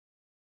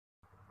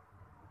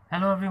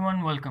Hello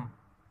everyone, welcome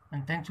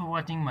and thanks for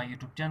watching my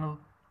YouTube channel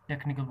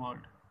Technical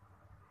World.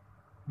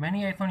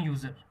 Many iPhone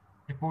users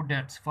report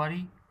that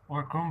Safari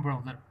or Chrome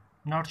browser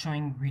not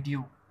showing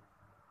video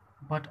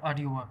but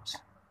audio works.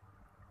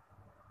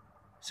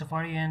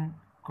 Safari and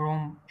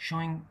Chrome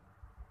showing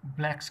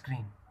black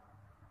screen.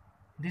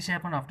 This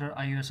happened after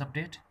iOS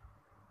update.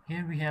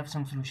 Here we have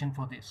some solution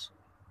for this.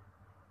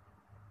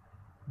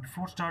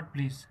 Before start,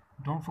 please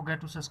don't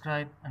forget to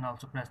subscribe and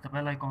also press the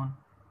bell icon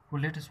for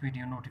latest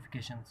video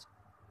notifications.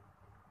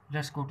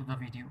 Let's go to the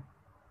video.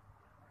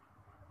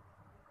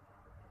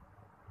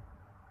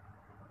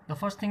 The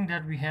first thing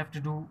that we have to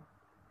do,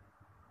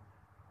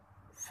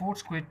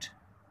 force quit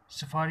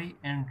Safari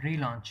and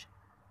relaunch.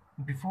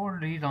 Before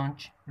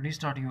relaunch,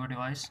 restart your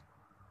device.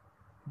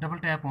 Double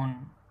tap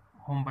on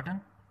home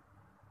button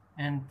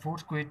and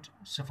force quit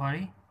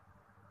Safari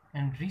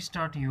and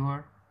restart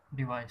your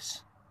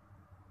device.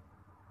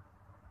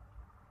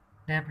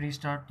 Tap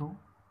restart to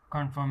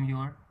confirm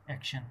your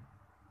action.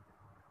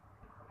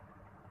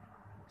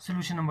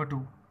 Solution number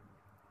 2.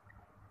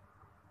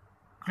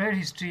 Clear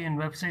history and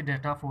website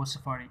data for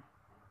Safari.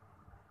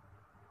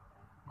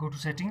 Go to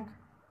setting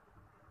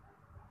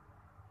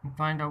and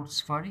find out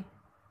Safari.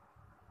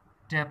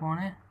 Tap on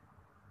it.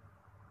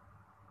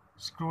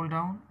 Scroll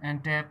down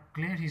and tap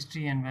clear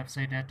history and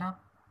website data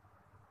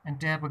and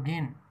tap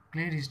again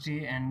clear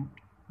history and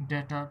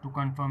data to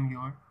confirm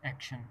your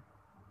action.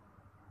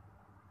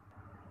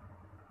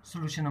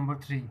 Solution number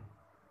 3.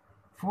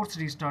 Force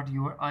restart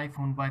your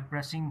iPhone by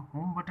pressing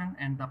home button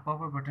and the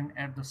power button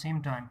at the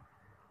same time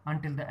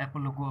until the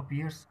Apple logo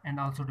appears, and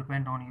also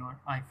depend on your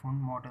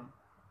iPhone model.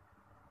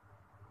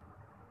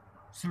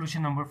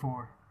 Solution number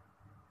 4.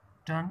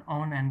 Turn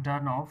on and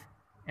turn off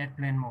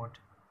airplane mode.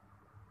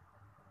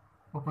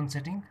 Open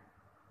setting.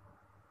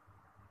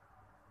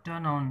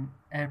 Turn on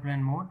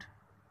airplane mode.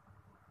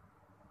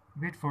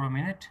 Wait for a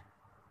minute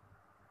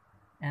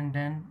and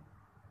then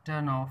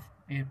turn off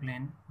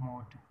airplane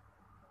mode.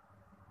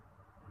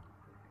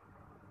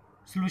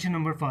 Solution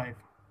number 5.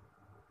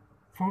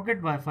 Forget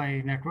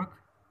Wi-Fi network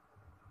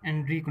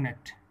and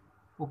reconnect.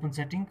 Open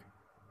setting.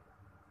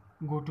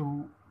 Go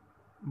to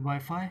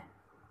Wi-Fi.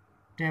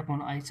 Tap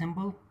on I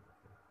symbol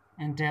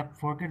and tap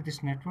forget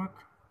this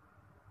network.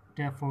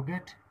 Tap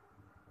forget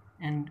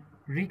and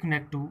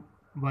reconnect to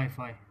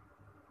Wi-Fi.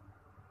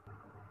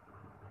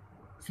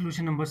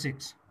 Solution number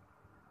 6.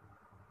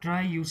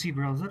 Try UC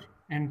browser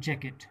and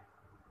check it.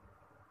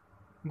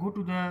 Go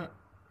to the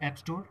App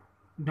Store,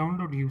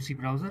 download UC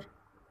browser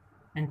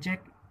and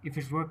check if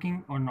it's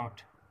working or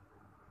not.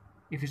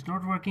 If it's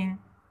not working,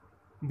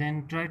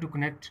 then try to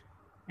connect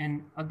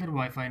an other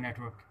Wi-Fi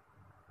network.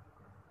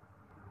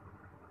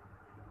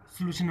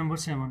 Solution number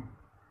 7.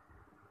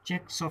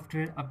 Check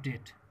software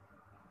update.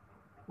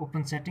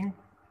 Open setting,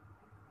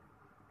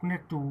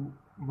 connect to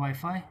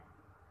Wi-Fi,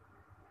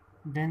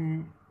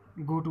 then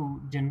go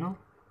to general,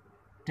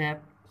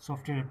 tap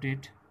software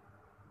update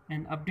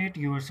and update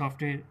your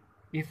software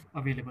if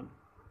available.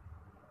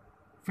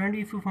 Friend,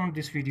 if you found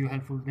this video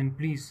helpful, then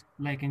please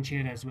like and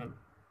share as well.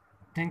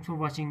 Thanks for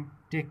watching.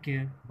 Take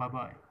care. Bye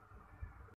bye.